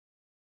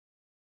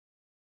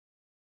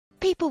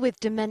People with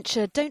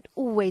dementia don't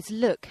always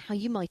look how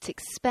you might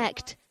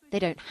expect. They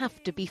don't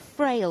have to be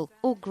frail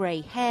or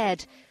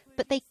grey-haired,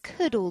 but they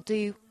could all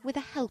do with a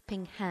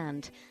helping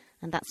hand.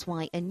 And that's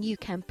why a new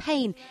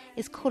campaign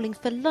is calling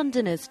for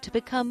Londoners to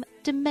become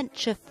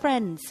Dementia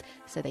Friends,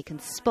 so they can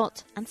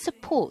spot and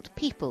support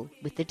people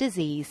with the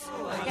disease.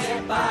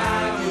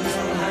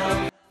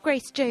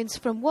 Grace Jones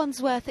from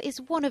Wandsworth is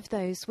one of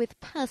those with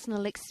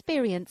personal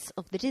experience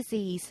of the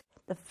disease.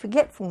 The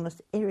forgetfulness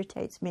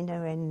irritates me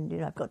no end.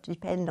 I've got to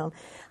depend on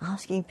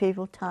asking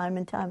people time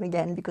and time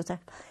again because as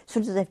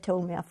soon as they've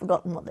told me, I've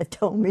forgotten what they've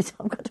told me, so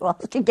I've got to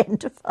ask again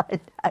to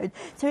find out.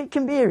 So it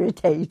can be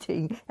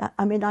irritating.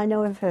 I mean, I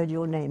know I've heard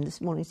your name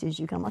this morning since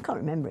you come. I can't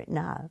remember it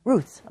now.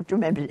 Ruth, I've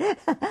remembered it.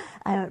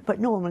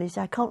 But normally,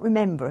 I can't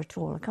remember at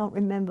all. I can't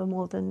remember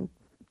more than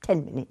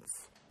 10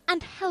 minutes.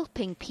 And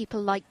helping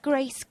people like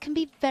Grace can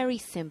be very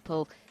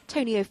simple.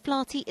 Tony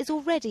O'Flaherty is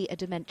already a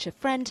dementia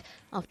friend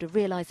after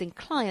realising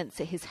clients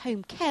at his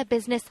home care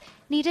business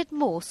needed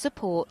more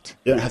support.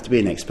 You don't have to be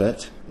an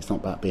expert. It's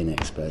not about being an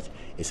expert.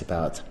 It's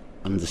about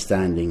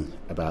understanding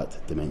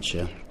about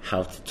dementia.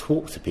 How to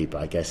talk to people,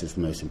 I guess, is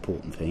the most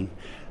important thing.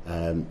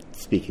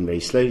 Speaking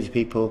very slowly to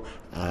people,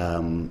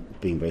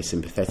 being very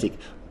sympathetic.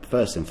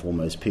 First and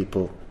foremost,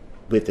 people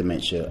with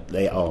dementia,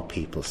 they are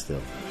people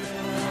still.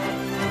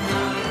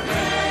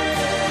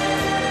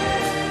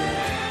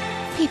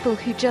 People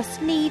who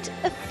just need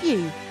a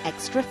few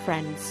extra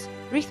friends.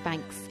 Ruth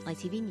Banks,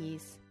 ITV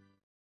News.